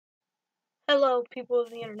Hello, people of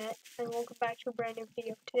the internet, and welcome back to a brand new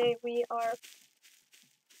video. Today we're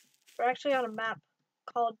actually on a map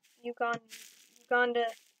called Uganda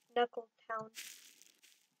Knuckle Town.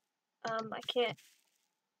 I can't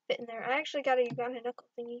fit in there. I actually got a Uganda Knuckle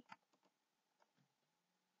thingy.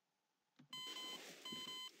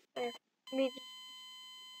 There. Let me just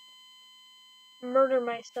murder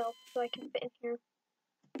myself so I can fit in here.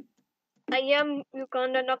 I am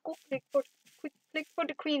Uganda Knuckle. Click for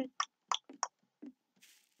the queen.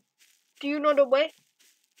 Do you know the way?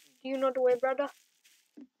 Do you know the way, brother?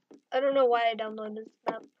 I don't know why I downloaded this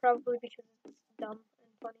map. Probably because it's dumb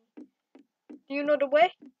and funny. Do you know the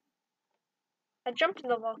way? I jumped in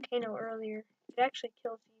the volcano earlier. It actually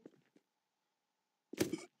kills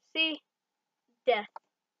you. See? Death.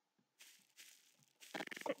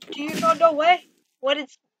 Do you know the way? What?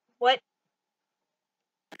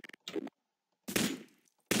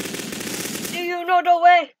 Do you know the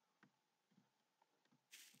way?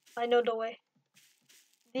 I know the way.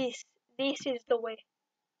 This is the way.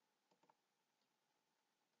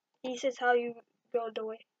 This is how you go the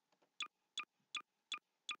way.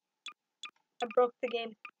 I broke the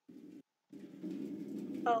game.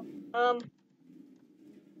 Oh,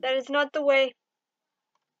 that is not the way.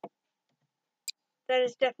 That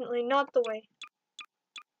is definitely not the way.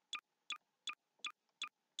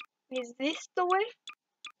 Is this the way?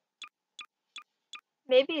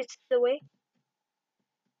 Maybe it's the way.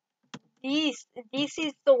 This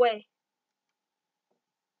is the way.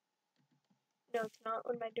 No, it's not.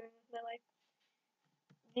 What am I doing with my life?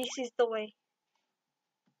 This is the way.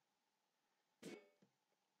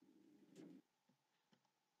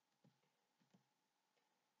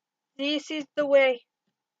 This is the way.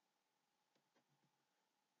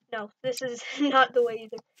 No, this is not the way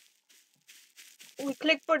either. We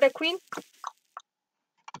click for the queen.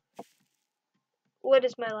 What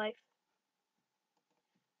is my life?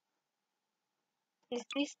 Is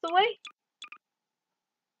this the way?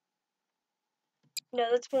 No,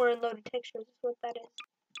 that's more unloaded textures, is what that is.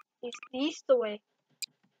 Is this the way?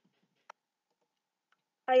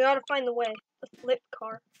 I gotta find the way. The flip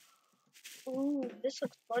car. Ooh, this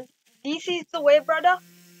looks fun. This is the way, brother?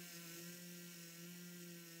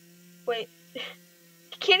 Wait. You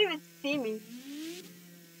can't even see me.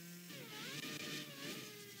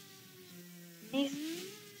 Is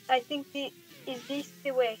this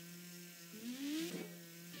the way?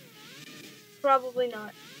 Probably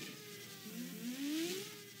not.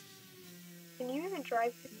 Can you even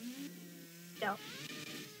drive? No.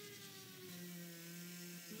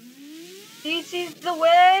 This is the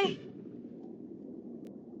way?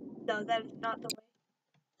 No, that is not the way.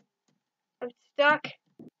 I'm stuck.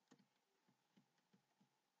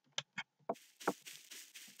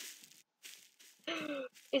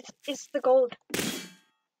 It's the gold.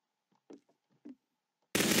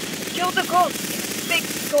 Kill the gold. It's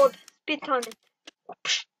fake gold. Spit on it.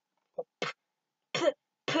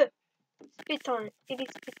 Spit on it. It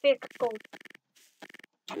is the fake gold.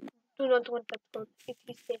 Do not want that gold. It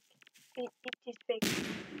is fake. It is fake.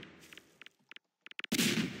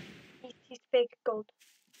 It is fake gold.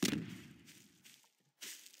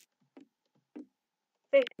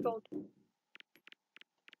 Fake gold.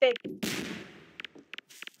 Fake.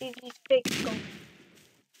 It is fake gold.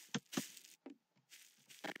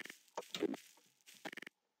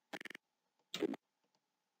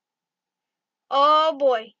 Oh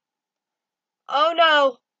boy. Oh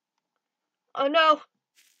no. Oh no.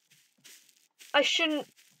 I should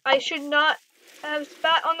not have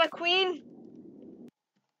spat on the queen.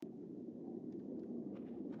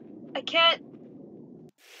 I can't.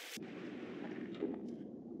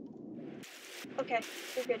 Okay,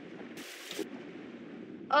 we're good.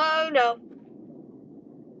 Oh no.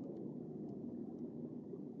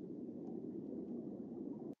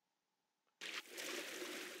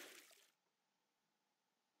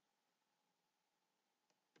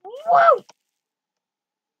 Whoa!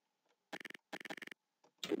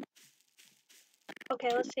 Okay,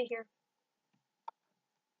 let's see here.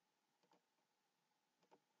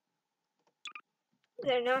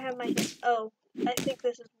 There, now I have my hand. Oh, I think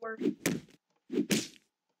this is worse.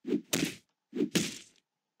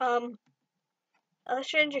 Let's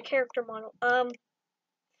change your character model.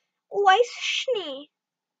 Why Schnee?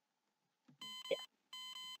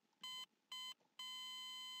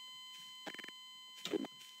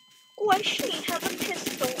 Why Schnee has a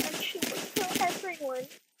pistol and she will kill everyone?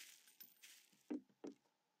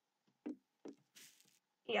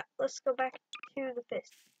 Yeah, let's go back to the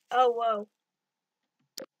fist. Oh, whoa.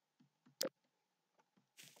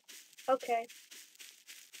 Okay.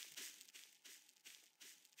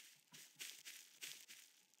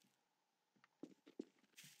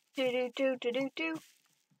 Do.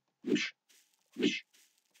 Is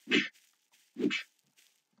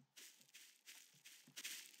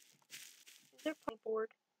there a board?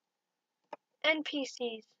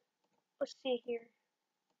 NPCs. Let's see here.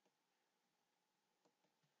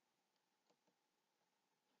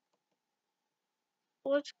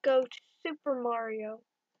 Let's go to Super Mario.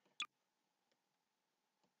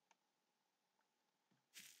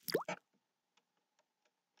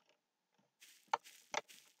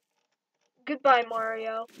 Goodbye,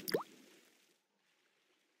 Mario.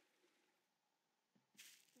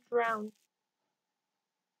 Drown.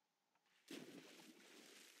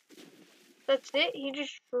 That's it? He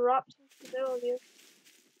just drops into the middle of you.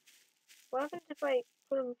 What happens if I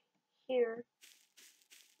put him here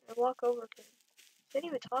and walk over to him? He didn't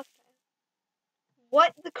even talk to him.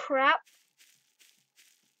 What the crap?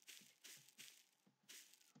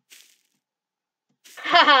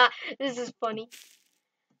 Haha, this is funny.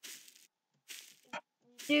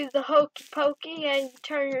 Do the hokey pokey and you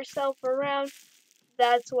turn yourself around.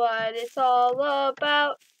 That's what it's all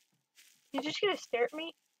about. You just gonna stare at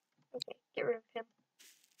me? Okay, get rid of him.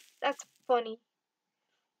 That's funny.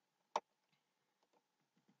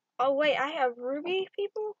 Oh wait, I have Ruby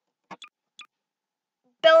people?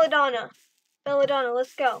 Belladonna. Belladonna,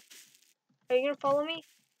 let's go. Are you gonna follow me?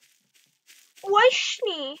 Why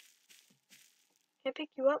Schnee? Can I pick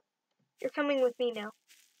you up? You're coming with me now.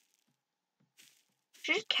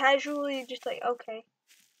 Just casually, just like, okay.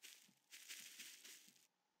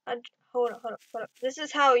 Hold up. This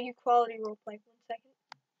is how you quality roleplay. 1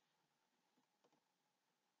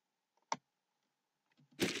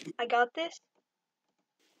 second. I got this.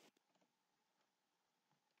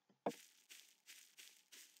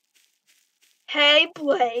 Hey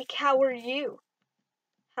Blake, how are you?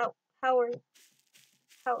 How are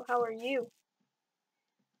you?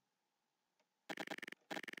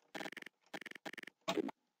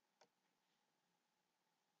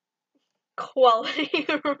 Quality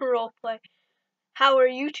roleplay. How are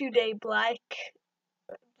you today, Blakey?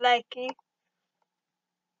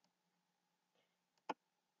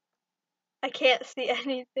 I can't see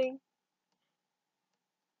anything.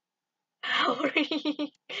 How are you?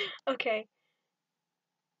 Okay.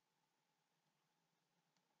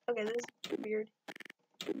 Okay, this is weird.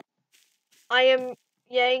 I am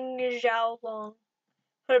Yang Xiaolong.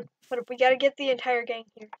 Hold up, we gotta get the entire gang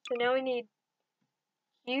here. So now we need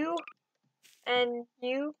you, and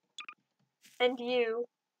you, and you,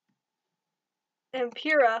 and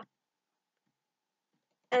Pyrrha,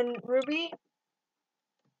 and Ruby,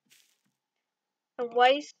 and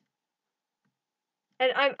Weiss,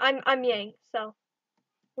 and I'm Yang, so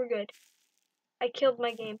we're good. I killed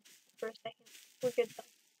my game for a second. We're good though.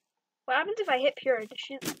 What happens if I hit Pyrrha? Does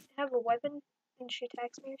she have a weapon and she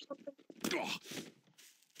attacks me or something?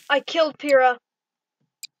 I killed Pyrrha.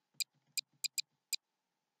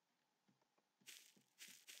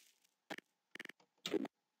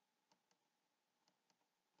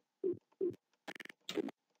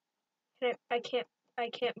 I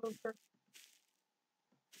can't move her.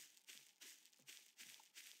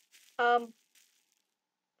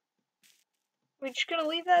 We're just gonna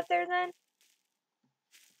leave that there then?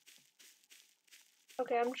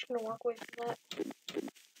 Okay, I'm just gonna walk away from that.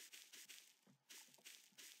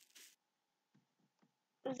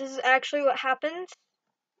 This is actually what happens.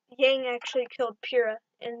 Yang actually killed Pyrrha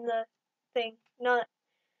in the thing, not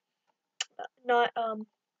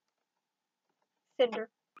Cinder.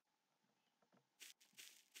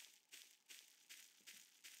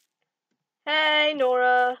 Hey,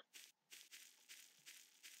 Nora.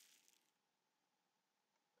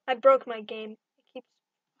 I broke my game. It keeps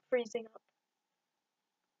freezing up.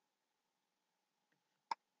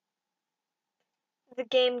 The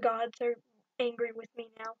game gods are angry with me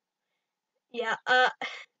now. Yeah, I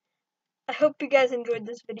hope you guys enjoyed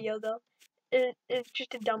this video though. It's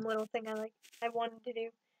just a dumb little thing I wanted to do.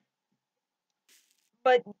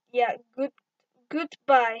 But yeah,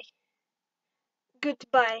 goodbye.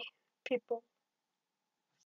 Goodbye, people.